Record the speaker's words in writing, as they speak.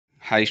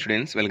Hi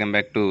students, welcome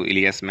back to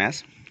Ilyas maths.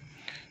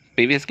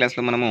 Previous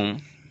క్లాస్లో మనము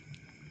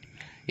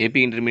AP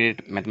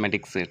intermediate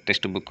mathematics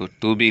text book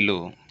 2Bలో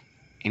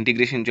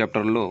integration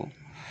చాప్టర్లో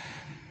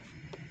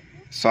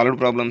solved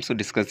problems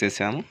discuss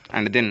చేసాము.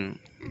 And then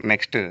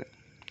next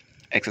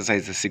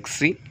exercise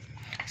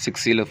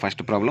 6Cలో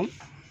first problem.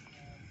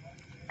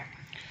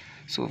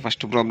 So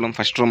first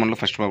రోమన్లో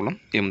first problem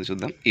ఏముంది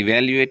చూద్దాం.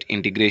 Evaluate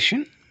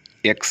integration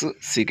X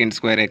secant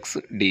square X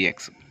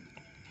dx.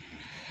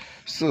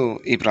 So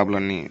ఈ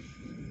ప్రాబ్లమ్ని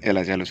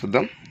ఎలా చేయాలో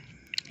చూద్దాం.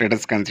 Let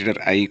us consider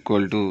I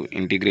equal to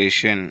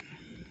integration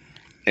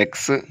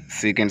X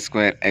secant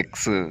square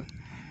X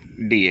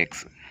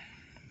dx.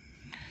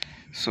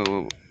 So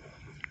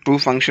two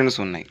functions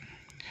ఉన్నాయి.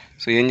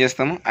 So ఏం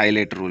చేస్తాము,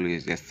 ఐలేట్ రూల్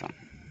యూజ్ చేస్తాం.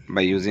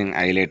 By using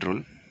ఐలేట్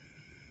rule,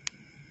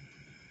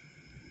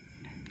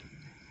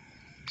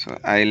 so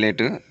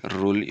ఐలేట్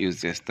rule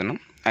use చేస్తున్నాం.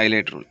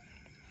 ఐలేట్ రూల్,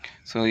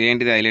 సో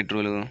ఏంటిది ఐలేట్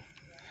rule?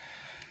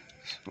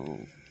 So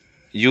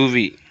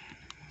UV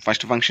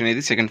first function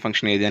ఏది, second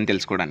function ఏది అని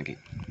తెలుసుకోవడానికి.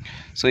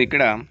 సో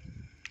ఇక్కడ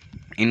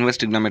ఇన్వర్స్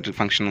ట్రిగ్నోమెట్రిక్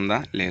ఫంక్షన్ ఉందా,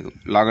 లేదు.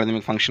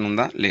 లాగరిథమిక్ ఫంక్షన్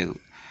ఉందా, లేదు.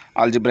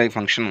 ఆల్జిబ్రాయిక్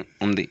ఫంక్షన్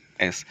ఉంది,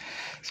 ఎస్.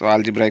 సో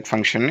ఆల్జిబ్రాయిక్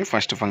ఫంక్షన్ని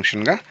ఫస్ట్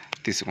ఫంక్షన్గా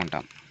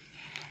తీసుకుంటాం.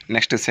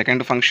 నెక్స్ట్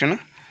సెకండ్ ఫంక్షన్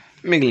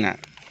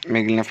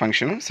మిగిలిన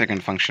ఫంక్షన్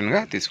సెకండ్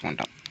ఫంక్షన్గా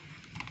తీసుకుంటాం.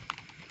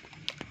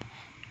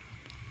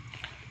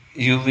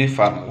 UV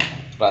formula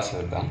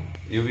రాసేద్దాం.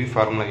 యూవి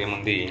ఫార్ములా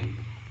ఏముంది,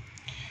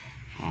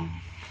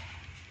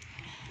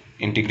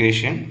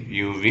 integration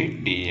UV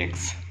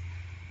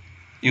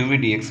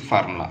dx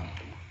formula.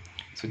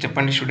 So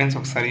చెప్పండి స్టూడెంట్స్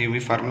ఒకసారి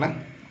UV formula.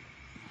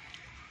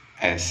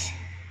 Yes,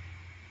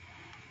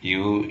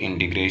 you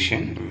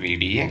integration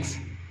విడిఎక్స్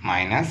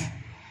minus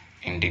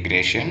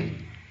integration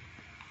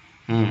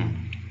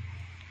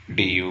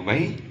Diu by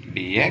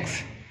dx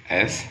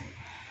yes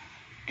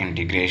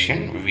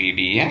integration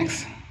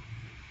విడిఎక్స్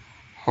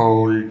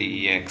whole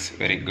dx.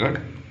 Very good.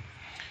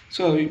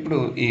 So ఇప్పుడు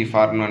ఈ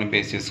ఫార్ములాని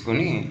base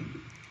చేసుకొని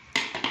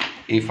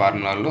ఈ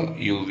ఫార్ములాలో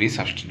యూవి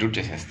సబ్స్టిట్యూట్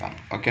చేసేస్తాం.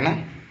 ఓకేనా?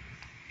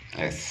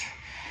 Yes,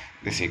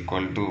 this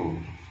equal to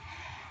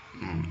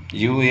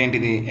you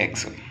ఏంటిది,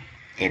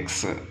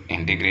 X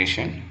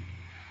integration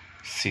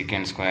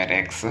secant square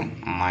X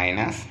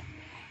minus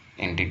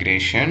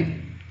integration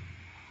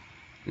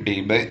D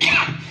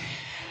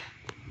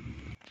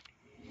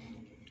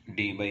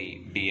by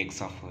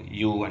dx of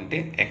you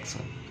అంటే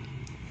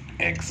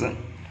X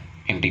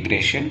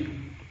integration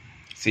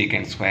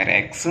secant square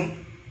X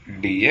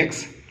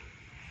dx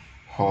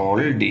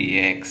whole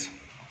dx.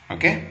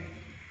 okay,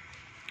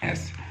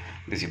 yes,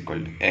 this equal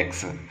to x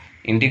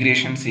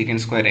integration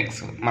secant square X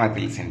మనకు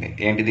తెలిసిందే,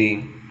 ఏంటిది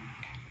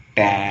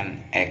tan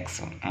x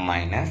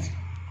minus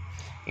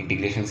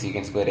integration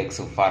secant square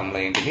X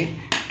formula ఏంటిది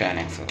tan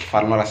x.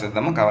 Formula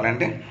రాసేద్దాము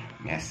కావాలంటే.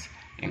 Yes,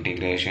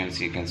 integration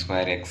secant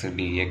square X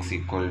dx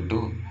equal to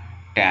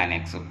tan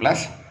x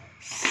plus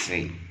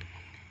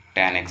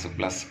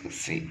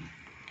C.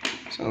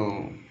 So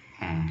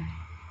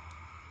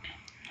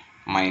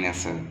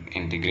minus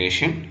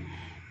integration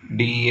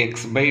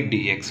dx by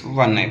dx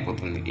 1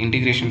 అయిపోతుంది.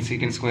 Integration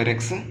secant square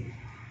X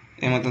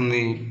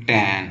ఏమవుతుంది,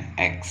 tan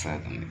x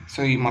అవుతుంది. So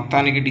ఈ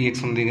మొత్తానికి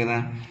dx ఉంది కదా,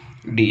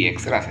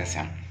 dx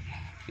రాసేసాం.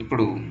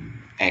 ఇప్పుడు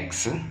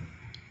X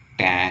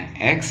tan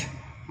x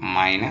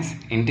minus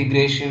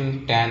integration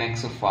tan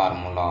x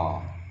formula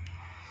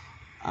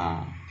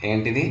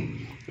ఏంటిది,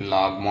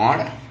 log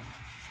mod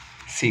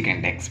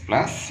secant x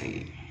plus C.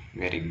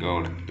 Very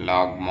good.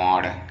 log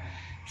mod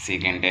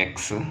secant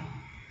x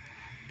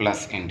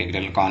plus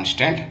integral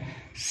constant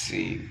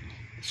C.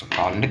 So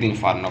కావాలంటే దీని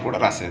ఫార్ములా కూడా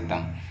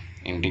రాసేద్దాం.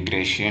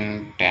 Integration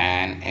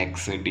tan x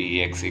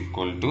dx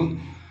equal to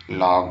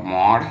log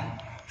mod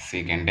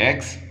secant x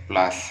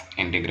plus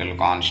integral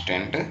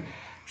constant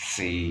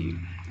C.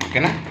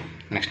 ఓకేనా?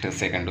 Next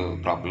second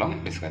problem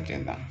discuss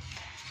చేద్దాం.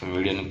 So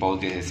వీడియోని pause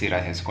చేసేసి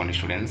రాసేసుకోండి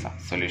students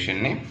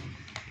సొల్యూషన్ని.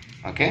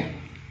 Okay,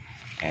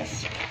 yes.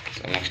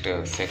 So next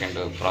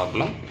second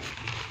problem,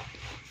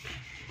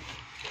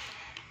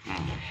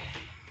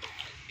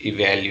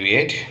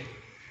 evaluate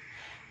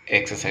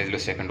exercise లో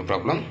second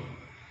problem.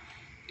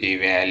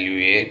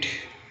 evaluate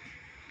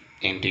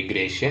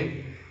integration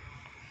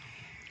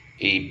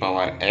e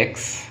power x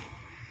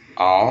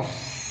of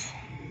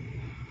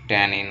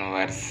tan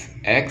inverse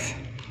x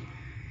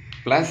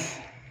plus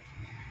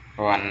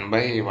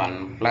 1/1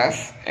 plus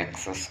x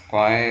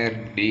square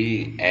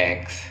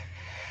dx.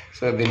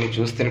 So దీన్ని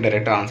చూస్తే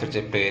డైరెక్ట్గా answer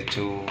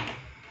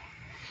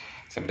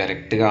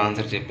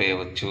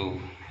చెప్పేయవచ్చు.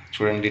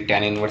 చూడండి,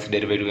 tan inverse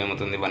derivative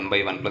ఏమవుతుంది,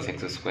 1/1 plus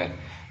X square.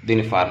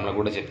 దీని formula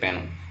కూడా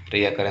చెప్పాను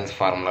reoccurrence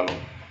ఫార్ములాలో,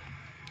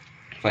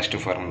 first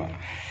formula.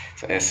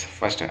 So yes,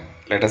 first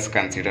let us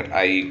consider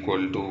I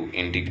equal to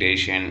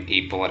integration ఈ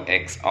power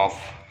X of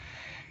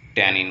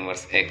tan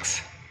inverse X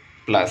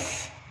plus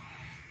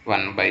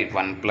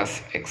 1/1 plus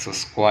X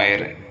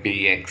square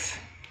dx.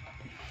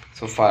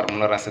 So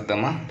formula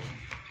రాసిద్దామా?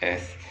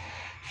 Yes,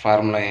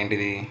 formula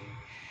ఏంటిది,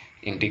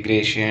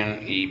 integration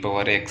ఈ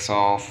power X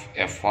of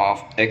F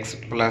of X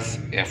plus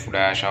F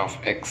dash of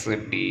X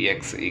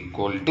dx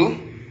equal to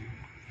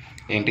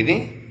ఏంటిది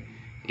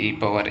e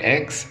power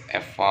x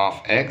f of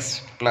x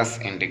plus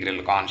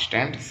integral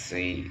constant c.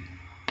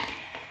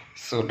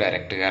 So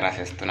డైరెక్ట్గా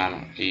రాసేస్తున్నాను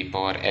e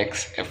power x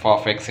f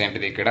of x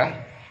ఏంటిది ఇక్కడ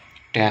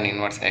tan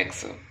inverse x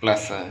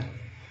plus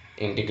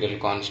integral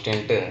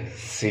constant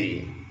c.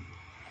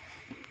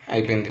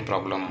 అయిపోయింది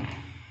problem.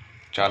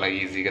 చాలా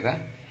easy కదా.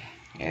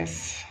 Yes,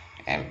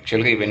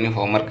 యాక్చువల్గా ఇవన్నీ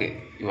homework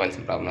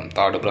ఇవ్వాల్సిన ప్రాబ్లం.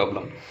 థర్డ్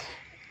ప్రాబ్లం,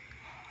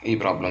 ఈ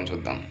ప్రాబ్లం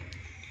చూద్దాం.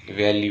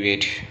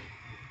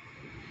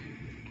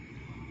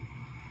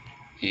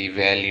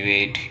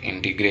 evaluate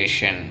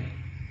integration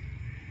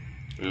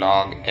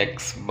log x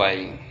by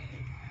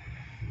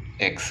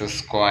x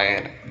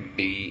square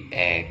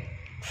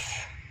dx.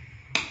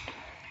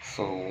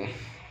 So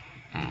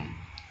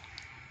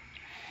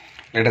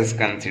let us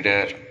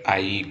consider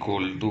I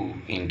equal to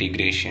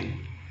integration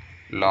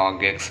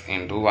log x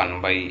into 1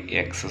 by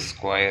x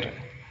square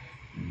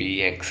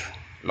dx.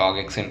 log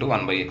x into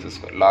 1 by x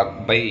square, log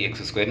by x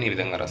square ని ఈ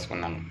విధంగా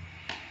రాసుకున్నాను.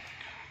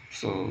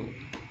 So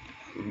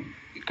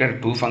ఇక్కడ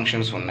two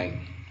functions ఉన్నాయి.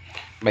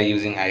 By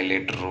using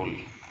ఐలేట్ rule,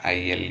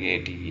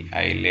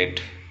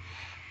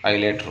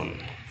 ఐలేట్ rule.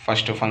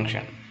 First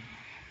function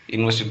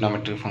inverse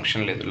trigonometric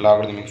function లేదు,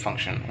 logarithmic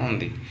function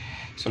ఉంది.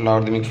 So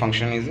logarithmic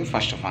function is the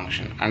first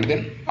function and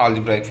then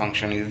algebraic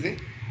function is the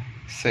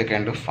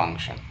second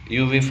function.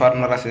 UV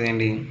formula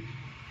రాసేదేంటి,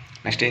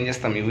 next ఏం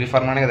చేస్తాం, UV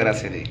ఫార్ములానే కదా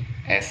రాసేది.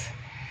 Yes,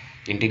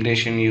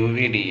 integration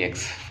UV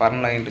dx.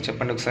 Formula ఏంటో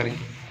చెప్పండి ఒకసారి,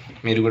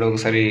 మీరు కూడా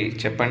ఒకసారి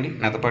చెప్పండి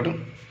నాతో పాటు.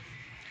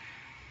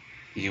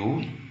 u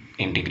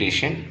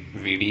integration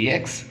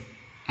vdx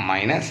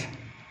minus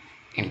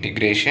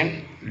integration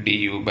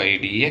du by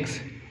dx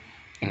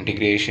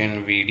integration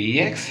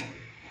vdx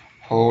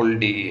whole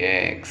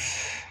dx.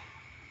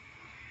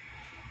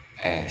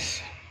 Yes,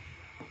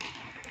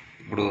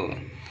 ఇప్పుడు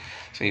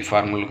సో ఈ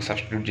ఫార్ములాకి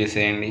సబ్స్టిట్యూట్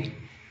చేసేయండి.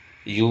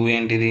 u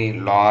ఏంటిది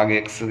లాగ్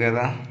x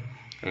కదా,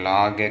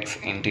 log x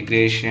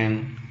integration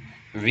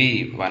v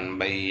 1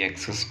 by x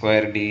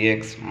square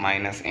dx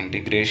minus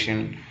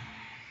integration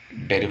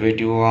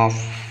derivative of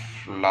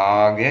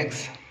log x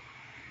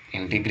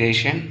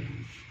integration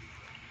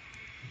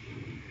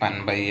 1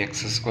 by x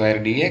square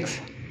dx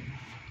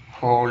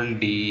whole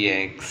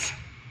dx.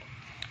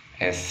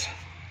 s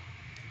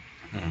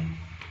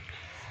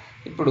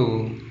ఇప్పుడు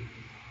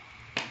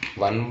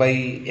 1 by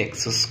x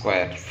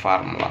square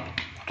formula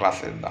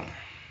రాసేద్దాం.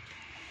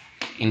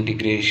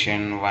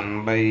 Integration 1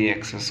 by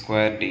x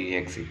square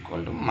dx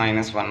equal to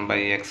minus 1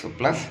 by x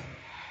plus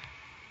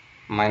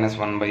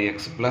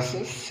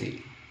c.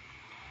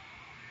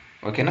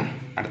 ఓకేనా,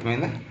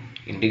 అర్థమైందా?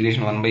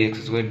 Integration 1 by x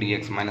square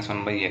dx minus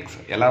 1 by x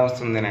ఎలా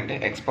వస్తుంది అని అంటే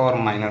x power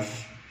minus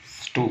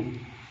 2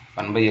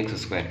 1 by x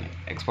స్క్వేర్ని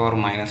x power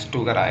minus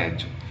 2గా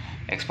రాయొచ్చు.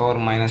 x power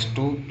minus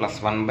 2 plus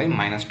 1 by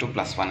minus 2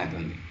 plus 1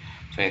 అవుతుంది.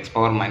 So x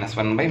power minus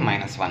 1 by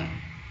minus 1.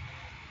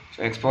 So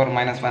x power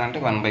minus 1 అంటే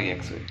 1 by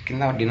x,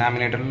 కింద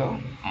డినామినేటర్లో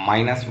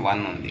minus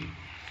 1 ఉంది.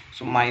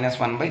 So minus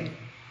 1 by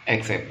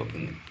x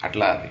అయిపోతుంది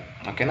అట్లా అది.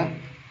 ఓకేనా,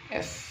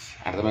 yes,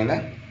 అర్థమైందా?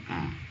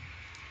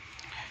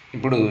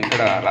 ఇప్పుడు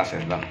ఇక్కడ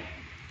రాసేద్దాం.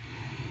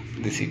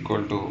 This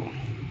equal to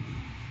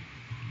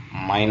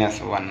minus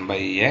 1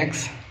 by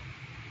x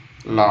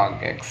log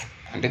X,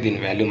 అంటే దీని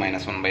వాల్యూ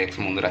మైనస్ 1 by x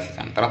ముందు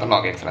రాసేసాను, తర్వాత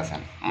లాగ్ ఎక్స్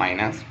రాశాను.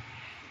 Minus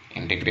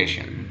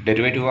integration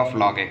derivative of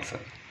log X,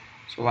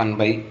 so 1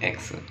 by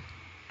x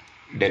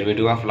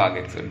derivative of log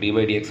X dy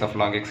by dx of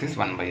log X is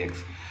 1 by x.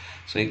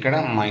 So ఇక్కడ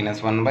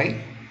minus 1 by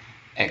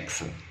x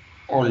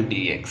whole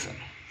dx.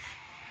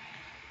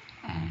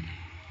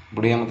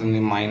 ఇప్పుడు ఏమవుతుంది,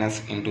 minus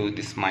into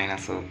this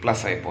minus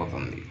plus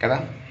అయిపోతుంది కదా.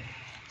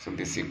 So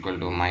this equal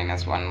to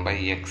minus 1 by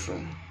x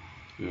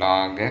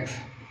log X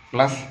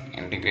plus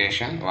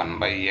integration 1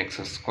 by x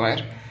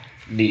square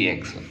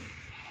dx.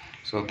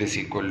 So this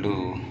equal to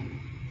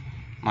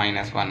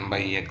minus 1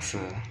 by x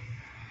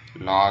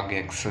log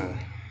X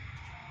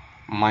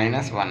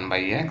minus 1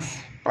 by x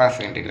plus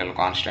integral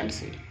constant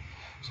c.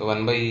 So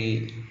 1 by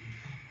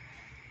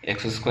x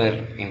square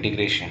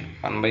integration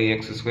 1 by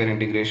x square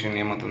integration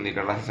ఏమవుతుంది,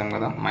 ఇక్కడ రాసేసాం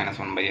కదా, minus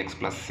 1 by x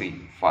plus c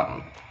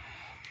formula.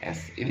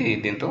 Yes, ఇది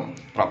దీంతో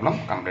problem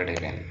complete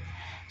అయిపోయింది.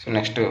 So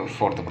next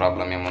fourth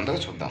problem ఏముందో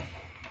చూద్దాం.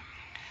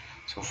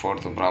 So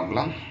fourth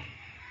problem,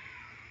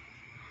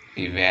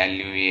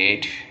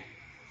 evaluate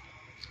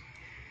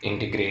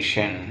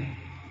integration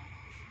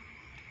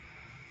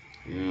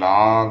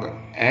log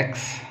x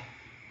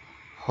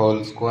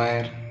whole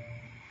square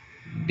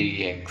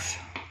dx.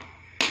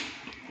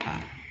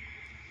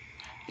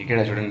 ఇక్కడ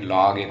చూడండి,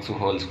 లాగ్ ఎక్స్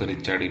హోల్ స్క్వేర్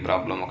ఇచ్చాడు. ఈ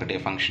ప్రాబ్లం ఒకటే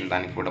ఫంక్షన్,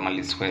 దానికి కూడా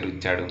మళ్ళీ స్క్వేర్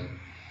ఇచ్చాడు.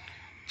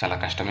 చాలా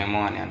కష్టమేమో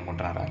అని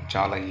అనుకుంటున్నారా?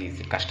 చాలా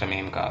ఈజీ,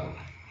 కష్టమేం కాదు.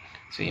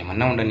 సో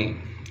ఏమన్నా ఉండని,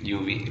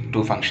 యూవి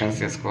టూ ఫంక్షన్స్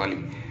చేసుకోవాలి.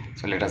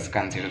 So let us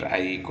consider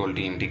I equal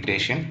to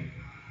integration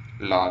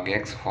log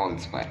X whole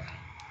square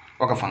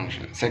ఒక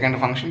function, second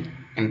function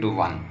into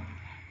 1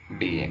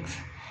 dx.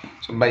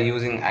 So by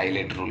using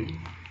ఐలేట్ rule,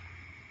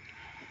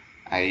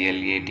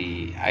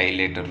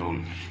 ఐలేట్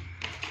rule.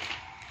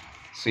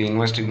 So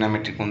inverse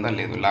trigonometric ఉందా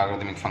లేదు,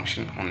 లాగరిథమిక్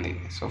ఫంక్షన్ ఉంది.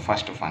 So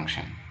first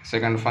function,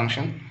 second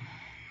function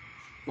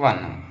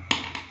 1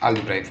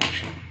 algebraic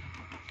function.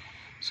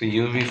 So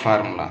UV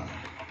formula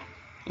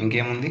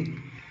ఇంకేముంది,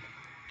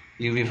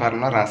 UV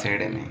formula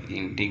రాసేయడమే.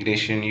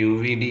 Integration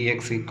UV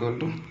dx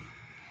equal to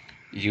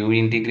u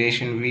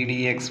integration v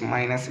dx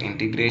minus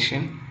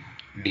integration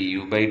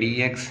du by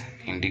dx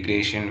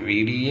integration v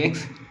dx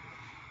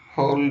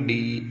whole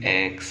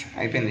dx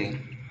అయిపోయింది.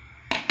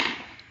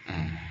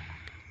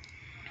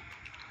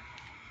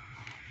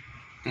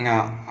 ఇంకా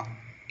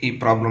ఈ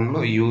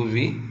ప్రాబ్లంలో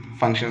UV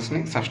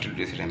ఫంక్షన్స్ని substitute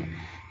చేసేయడమే.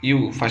 u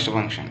first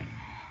function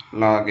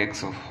log x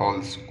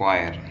whole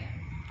square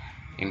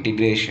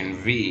integration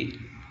v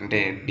అంటే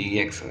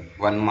dx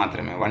 1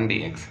 మాత్రమే 1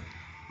 dx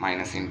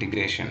minus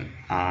integration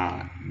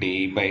D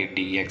by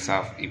dx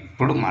of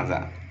ఇప్పుడు మజా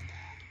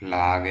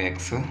log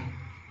X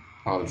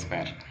whole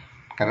square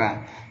కదా,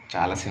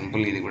 చాలా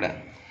సింపుల్ ఇది కూడా.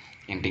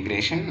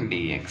 Integration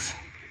dx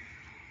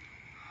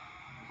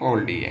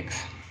whole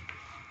dx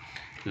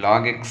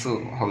log X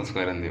whole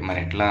square ఉంది,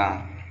 మరి ఎట్లా?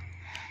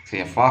 So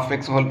F of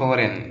X whole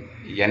power N,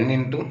 N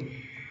into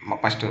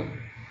first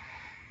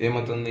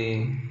ఏమవుతుంది,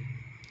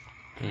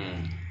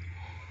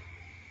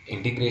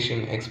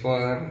 ఇంటిగ్రేషన్ ఎక్స్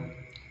పవర్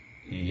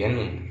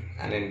ఎన్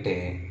అని అంటే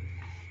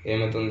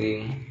ఏమవుతుంది,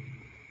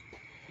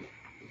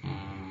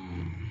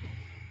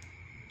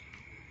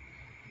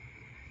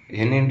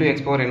 ఎన్ ఇంటూ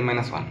ఎక్స్ పవర్ ఎన్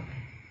మైనస్ 1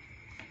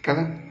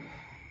 కదా.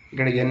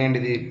 ఇక్కడ ఎన్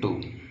ఏంటిది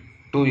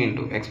 2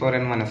 ఇంటూ ఎక్స్ పవర్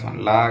ఎన్ minus 1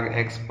 log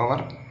X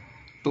power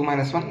 2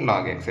 minus 1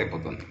 log X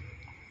అయిపోతుంది.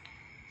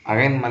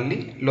 అగైన్ మళ్ళీ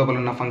లోపల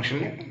ఉన్న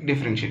ఫంక్షన్ని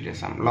డిఫరెన్షియేట్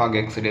చేస్తాం, లాగ్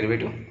ఎక్స్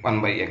డెరివేటివ్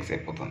 1/x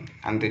అయిపోతుంది.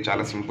 అంతే,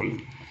 చాలా సింపుల్,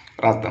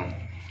 రాద్దాం.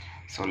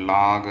 సో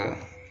లాగ్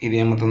ఇది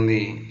ఏమవుతుంది,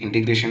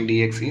 ఇంటిగ్రేషన్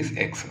డిఎక్స్ ఈజ్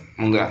ఎక్స్,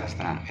 ముందు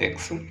రాసేస్తున్నాను,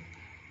 X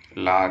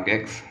log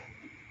X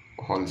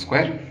whole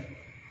square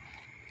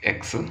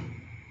X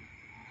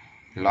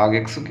log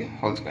ఎక్స్కి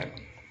whole square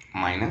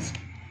minus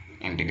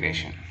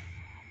integration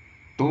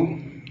 2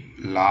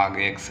 log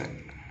X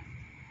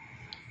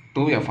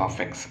 2 F of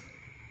X,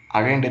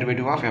 again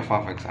derivative of F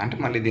of X అంటే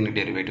మళ్ళీ దీని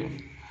derivative.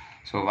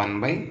 So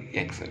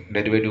 1/x,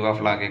 derivative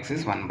of log X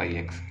is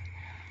 1/x.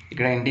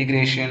 ఇక్కడ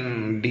integration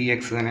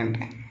dx అని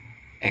అంటే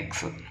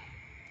X,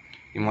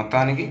 ఈ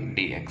మొత్తానికి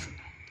dx.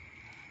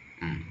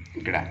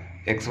 ఇక్కడ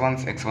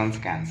x1s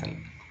cancel.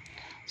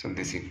 So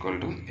this equal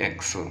to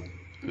X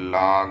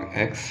log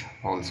X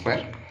whole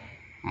square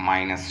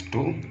minus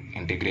 2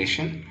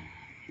 integration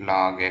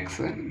log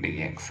X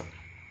dx.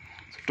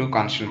 So 2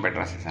 constant బయట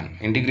రాసేసాను.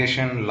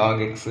 Integration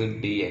log X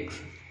dx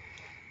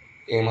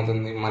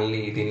ఏమవుతుంది,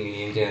 మళ్ళీ దీన్ని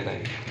ఏం చేయాలి,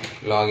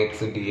 లాగ్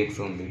ఎక్స్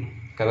డిఎక్స్ ఉంది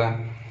కదా,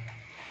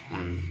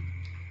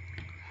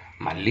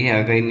 మళ్ళీ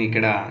అగైన్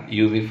ఇక్కడ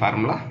యూవి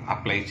ఫార్ములా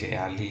అప్లై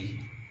చేయాలి.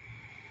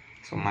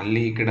 సో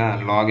మళ్ళీ ఇక్కడ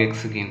లాగ్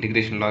ఎక్స్కి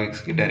ఇంటిగ్రేషన్ లాగ్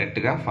ఎక్స్కి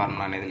డైరెక్ట్గా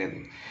ఫార్ములా అనేది లేదు.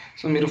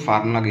 సో మీరు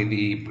ఫార్ములాగా ఇది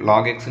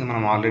లాగ్ ఎక్స్ని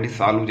మనం ఆల్రెడీ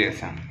సాల్వ్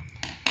చేసాం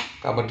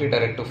కాబట్టి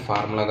డైరెక్ట్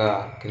ఫార్ములాగా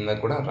కింద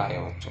కూడా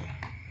రాయవచ్చు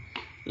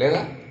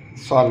లేదా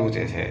సాల్వ్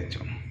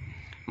చేసేయచ్చు.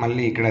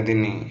 మళ్ళీ ఇక్కడ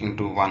దీన్ని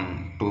ఇంటూ 1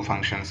 2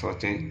 ఫంక్షన్స్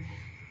వచ్చాయి.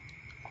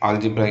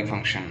 ఆల్జిబ్రాయిక్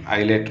ఫంక్షన్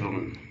ఐలేట్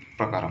రూల్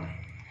ప్రకారం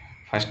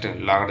first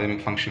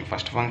logarithmic function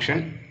first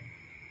function,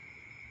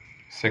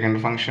 second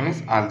function is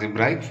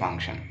algebraic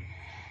function.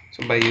 So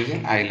by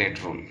using Euler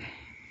rule,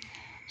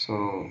 so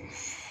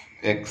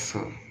x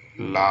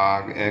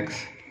log x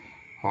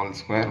whole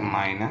square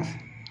minus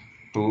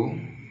 2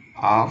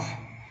 of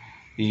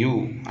u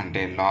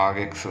అంటే log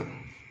x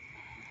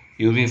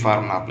uv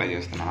formula apply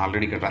చేస్తున్నాను,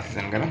 already ఇక్కడ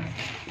రాసేసాను కదా,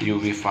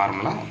 uv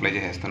formula apply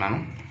చేస్తున్నాను.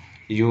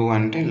 u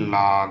అంటే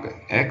log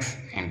x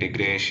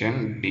integration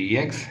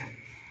dx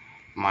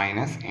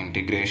minus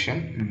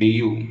integration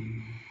du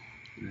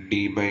d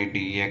by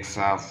dx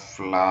of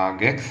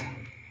log x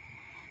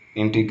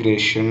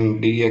integration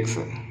dx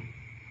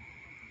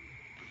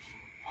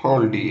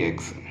whole dx.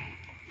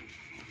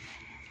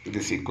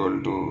 This equal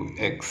to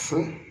x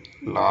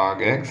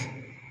log x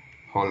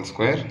whole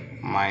square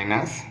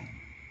minus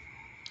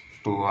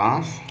 2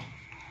 of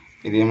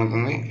ఇది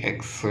ఏమవుతుంది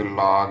x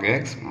log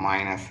x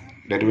minus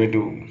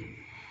derivative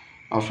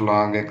of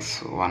log x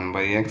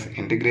 1/x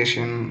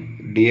integration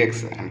dx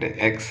అంటే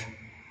x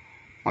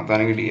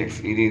మొత్తానికి dx,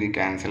 ఇది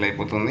cancel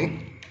అయిపోతుంది.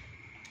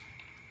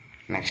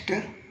 Next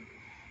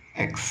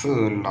x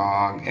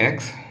log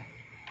x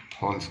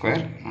whole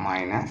square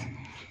minus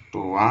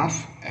 2 of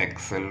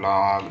x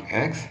log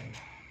x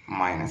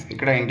minus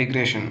ఇక్కడ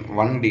integration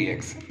 1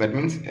 dx, that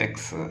means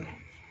x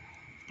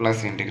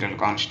plus integral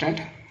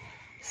constant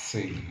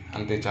c.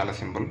 అంతే, చాలా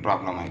simple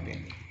problem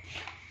అయిపోయింది.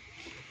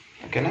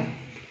 ఓకేనా,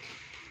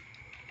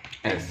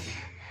 yes.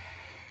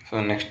 So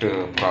next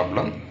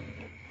problem,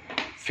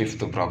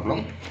 fifth problem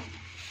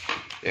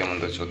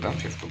ఏముందో చూద్దాం.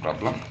 Fifth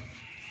problem,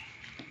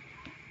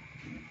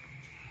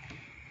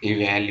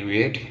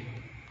 evaluate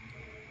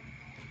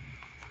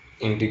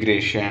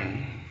integration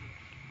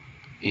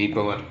e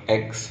power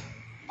x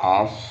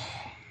of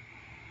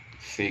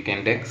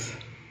secant x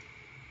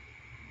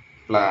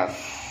plus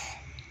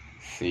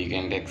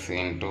secant x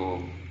into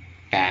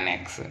tan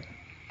x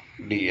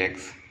dx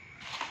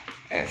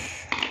s.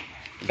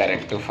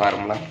 Direct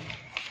formula,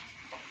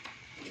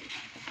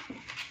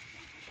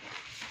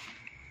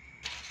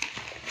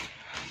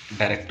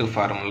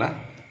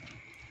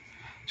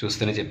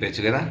 చూస్తేనే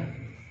చెప్పచ్చు కదా.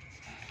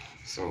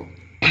 So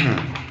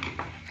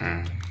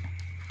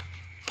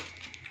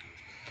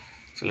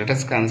so let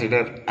us consider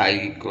I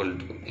equal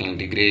to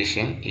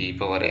integration e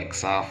power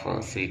x of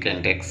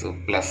secant x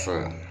plus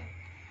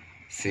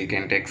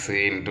secant x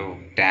into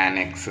tan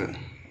x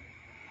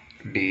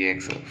dx.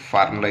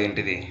 Formula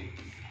ఏంటిది?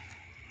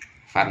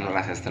 Formula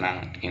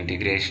రాసేస్తున్నాను.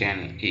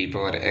 Integration e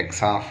power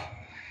x of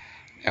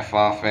f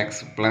of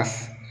x plus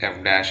f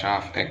dash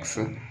of x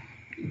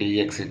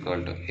dx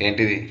equal to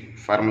ఏంటిది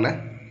formula?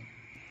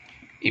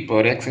 e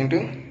power x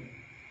into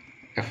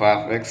f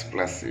of x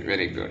plus.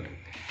 Very good.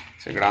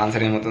 So ఇక్కడ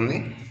answer ఏమవుతుంది?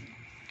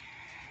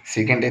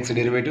 secant x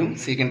derivative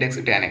secant x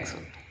tan x.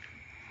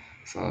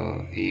 So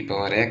e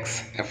power x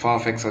f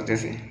of x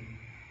వచ్చేసి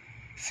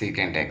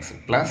secant x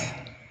plus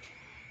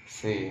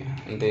C,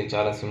 అంతే,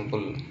 చాలా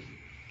simple.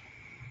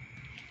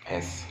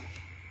 Yes.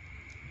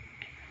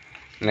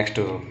 Next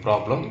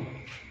problem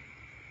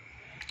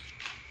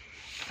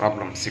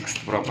 6th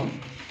problem.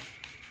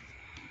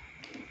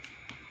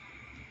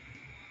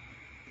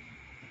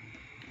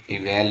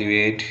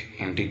 evaluate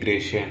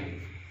integration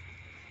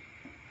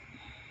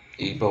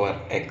e power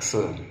x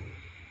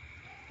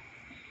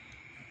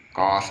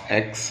cos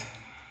x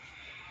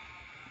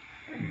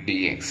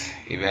dx.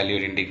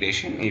 evaluate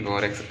integration e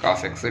power x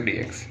cos x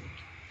dx.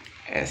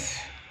 yes.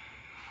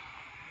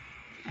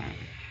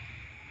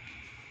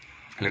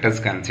 let us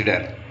consider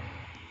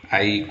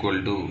I equal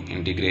to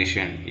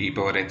integration e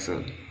power x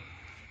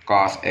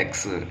cos x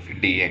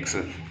dx.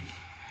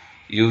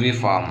 uv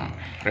form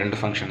రెండు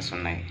functions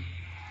ఉన్నాయి.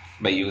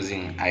 by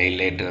using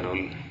ఐలేట్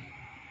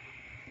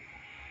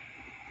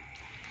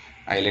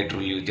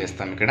rule use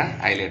చేస్తాం. ఇక్కడ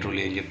ఐలేట్ rule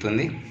ఏం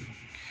చెప్తుంది?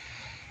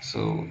 So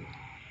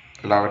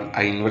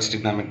inverse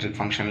trigonometric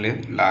function లేదు,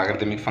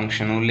 logarithmic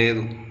function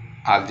లేదు,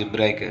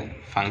 algebraic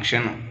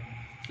function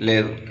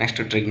లేదు,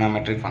 next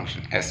trigonometric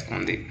function yes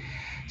ఉంది.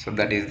 So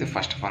that is the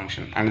first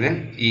function. And then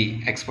ఈ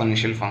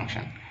exponential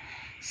function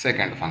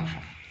second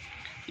function.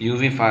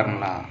 UV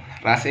formula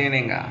రాసేయండి.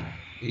 ఇంకా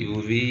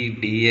యూవి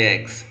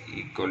డిఎక్స్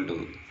ఈక్వల్ టు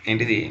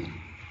ఏంటిది?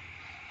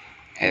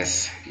 Yes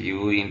you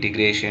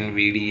integration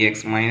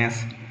విడిఎక్స్ minus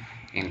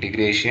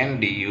integration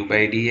Diu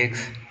by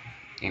dx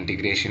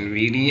integration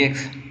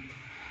విడిఎక్స్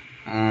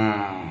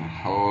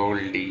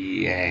whole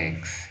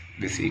dx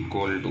this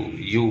equal to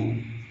you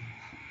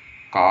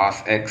cos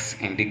x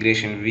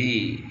integration v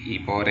e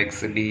power x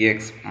dx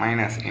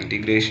minus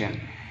integration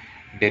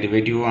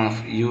derivative of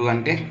u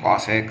ante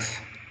cos x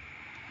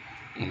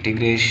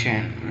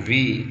integration v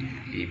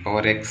e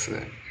power x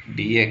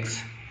dx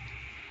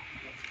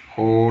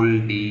whole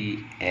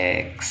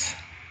dx.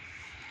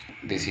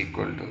 this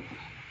equal to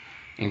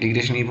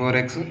integration e power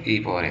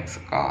x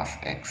cos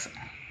x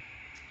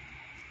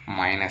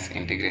minus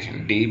integration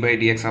d by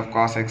dx of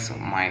cos x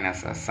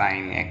minus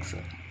sin x.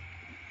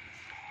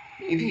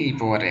 ఇది e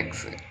power x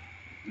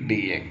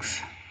dx,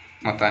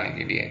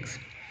 మొత్తానికి dx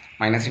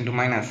minus into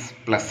minus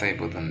plus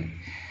అయిపోతుంది.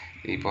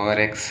 e power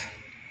x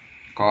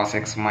cos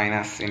x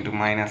minus into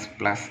minus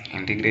plus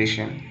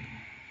integration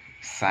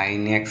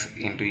sin x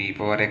into e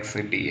power x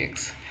dx.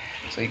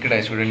 So ఇక్కడ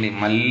చూడండి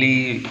మళ్ళీ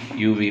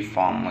UV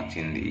form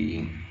వచ్చింది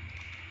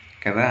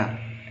కదా.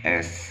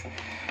 Yes.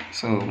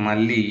 So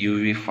మళ్ళీ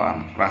UV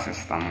form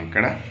రాసేస్తాము.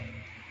 ఇక్కడ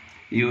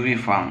UV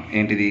form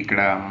ఏంటిది?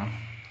 ఇక్కడ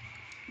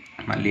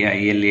మళ్ళీ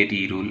ఐలేట్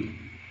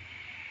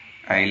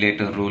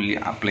రూల్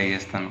అప్లై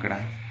చేస్తాం. ఇక్కడ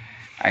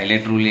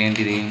ఐలేట్ రూల్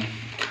ఏంటిది?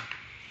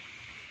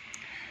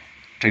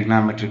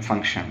 ట్రిగ్నామెట్రిక్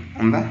ఫంక్షన్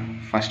ఉందా?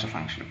 First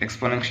function,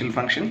 exponential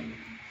function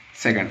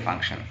second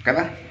function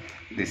కదా.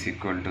 దిస్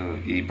ఈక్వల్ టు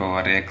ఈ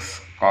power X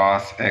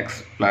cos X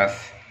plus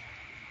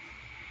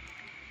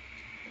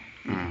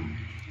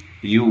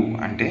you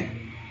అంటే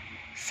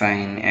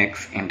సైన్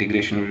ఎక్స్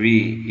ఇంటిగ్రేషన్ వి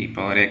ఈ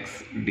power X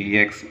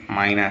dx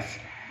minus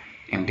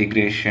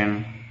integration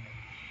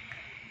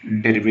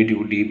derivative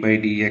d by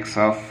dx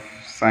of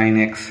sin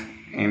x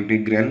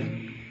integral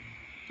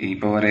e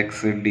power x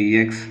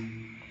dx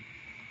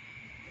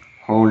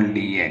whole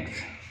dx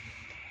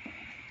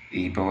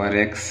e power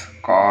x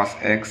cos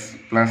x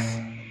plus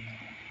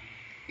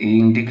ఈ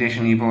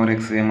integration e power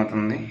x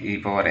ఏమవుతుంది? e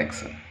power x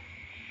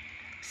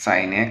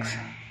sin x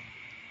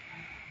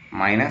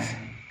minus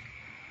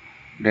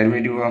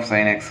derivative of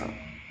sin x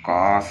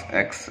cos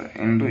x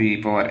into e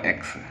power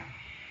x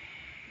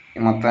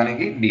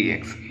మొత్తానికి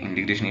dx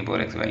integration e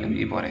power x value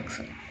e power x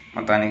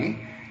మొత్తానికి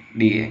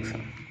dx.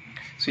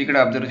 So ఇక్కడ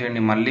observe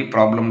చేయండి, మళ్ళీ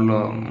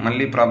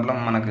problem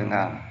మనకు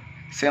ఇంకా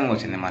same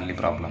వచ్చింది మళ్ళీ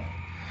ప్రాబ్లం.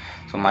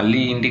 సో మళ్ళీ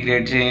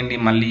ఇంటిగ్రేట్ చేయండి,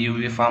 మళ్ళీ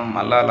యూవి ఫామ్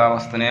మళ్ళీ అలా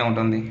వస్తూనే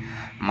ఉంటుంది.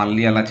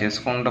 మళ్ళీ అలా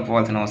చేసుకుంటూ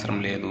పోవాల్సిన అవసరం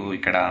లేదు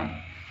ఇక్కడ.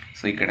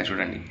 సో ఇక్కడ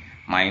చూడండి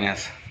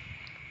మైనస్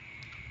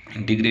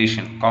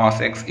ఇంటిగ్రేషన్ కాస్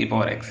ఎక్స్ ఈ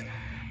పవర్ ఎక్స్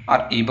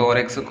ఆర్ ఈ పవర్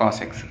ఎక్స్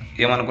కాస్ ఎక్స్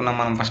ఏమనుకున్నాం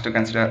మనం? ఫస్ట్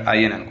కన్సిడర్ ఐ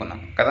అని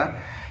అనుకున్నాం కదా.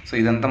 సో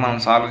ఇదంతా మనం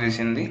సాల్వ్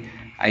చేసింది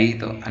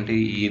ఐతో, అంటే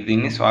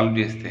దీన్ని సాల్వ్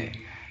చేస్తే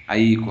ఐ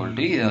ఈక్వల్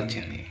టు ఇది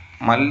వచ్చింది,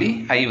 మళ్ళీ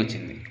ఐ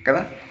వచ్చింది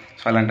కదా.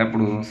 సో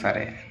అలాంటప్పుడు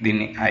సరే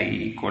దీన్ని ఐ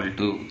ఈక్వల్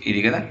టు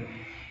ఇది కదా.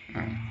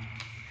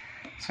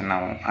 సో నా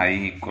ఐ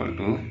ఈక్వల్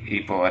టు ఈ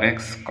power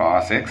X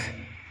cos X.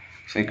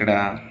 So ఇక్కడ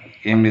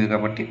ఏం లేదు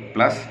కాబట్టి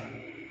ప్లస్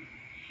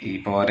ఈ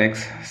power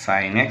x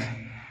sine X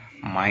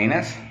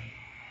minus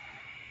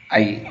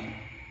I.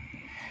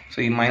 So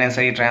ఈ మైనస్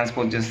ఐ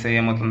ట్రాన్స్పోజ్ చేస్తే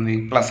ఏమవుతుంది,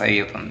 ప్లస్ ఐ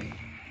అవుతుంది.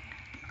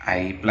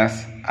 I plus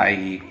I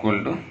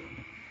equal to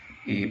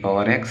ఈ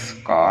power X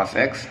cos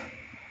X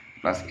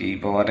plus ఈ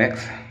పవర్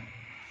ఎక్స్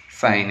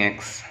సైన్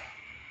ఎక్స్,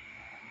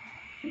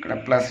 ఇక్కడ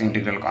plus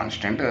integral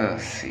constant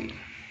C.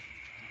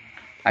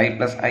 I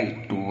plus I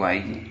 2i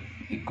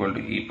equal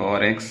to ఈ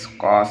power X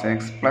cos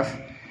X plus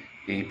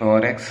ఈ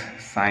power x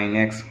sine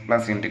X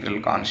plus integral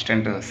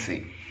constant C.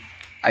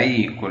 I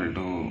equal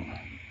to,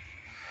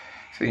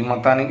 so ఈ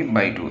మొత్తానికి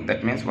by 2,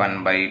 that means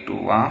 1/2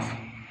 of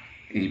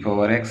ఈ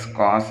power X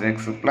cos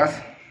X plus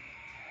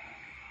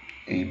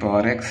ఈ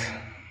power x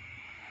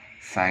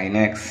sine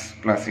X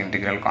plus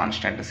integral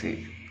constant C.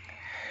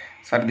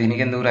 Sir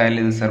దీనికి ఎందుకు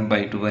రాయలేదు sir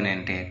by 2 అని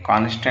అంటే,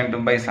 constant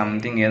by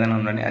something ఏదైనా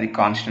ఉండండి అది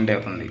కాన్స్టెంట్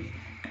అవుతుంది.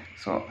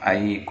 సో ఐ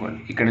ఈక్వల్,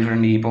 ఇక్కడ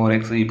చూడండి ఈ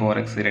పవర్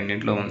ఎక్స్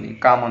రెండింటిలో ఉంది,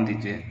 కామన్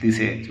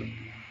తీసేయచ్చు.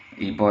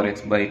 ఈ power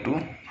X by 2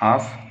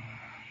 of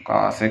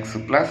cos X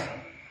plus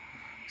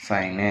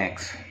sign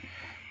X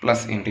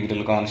plus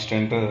integral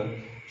constant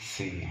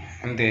C.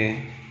 అంతే,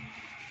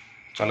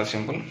 చాలా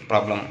సింపుల్,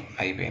 ప్రాబ్లం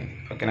అయిపోయింది.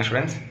 ఓకేనా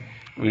స్టూడెంట్స్,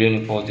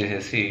 వీడియోని పోజ్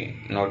చేసేసి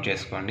నోట్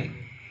చేసుకోండి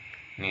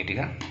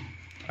నీట్గా.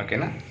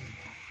 ఓకేనా,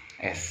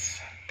 yes.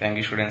 Thank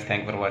you students,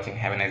 thank you for watching.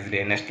 Have a nice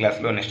day. Next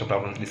క్లాస్లో నెక్స్ట్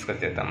ప్రాబ్లమ్స్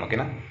డిస్కస్ చేద్దాం.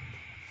 ఓకేనా,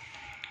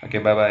 ఓకే,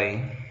 బాయ్ బాయ్.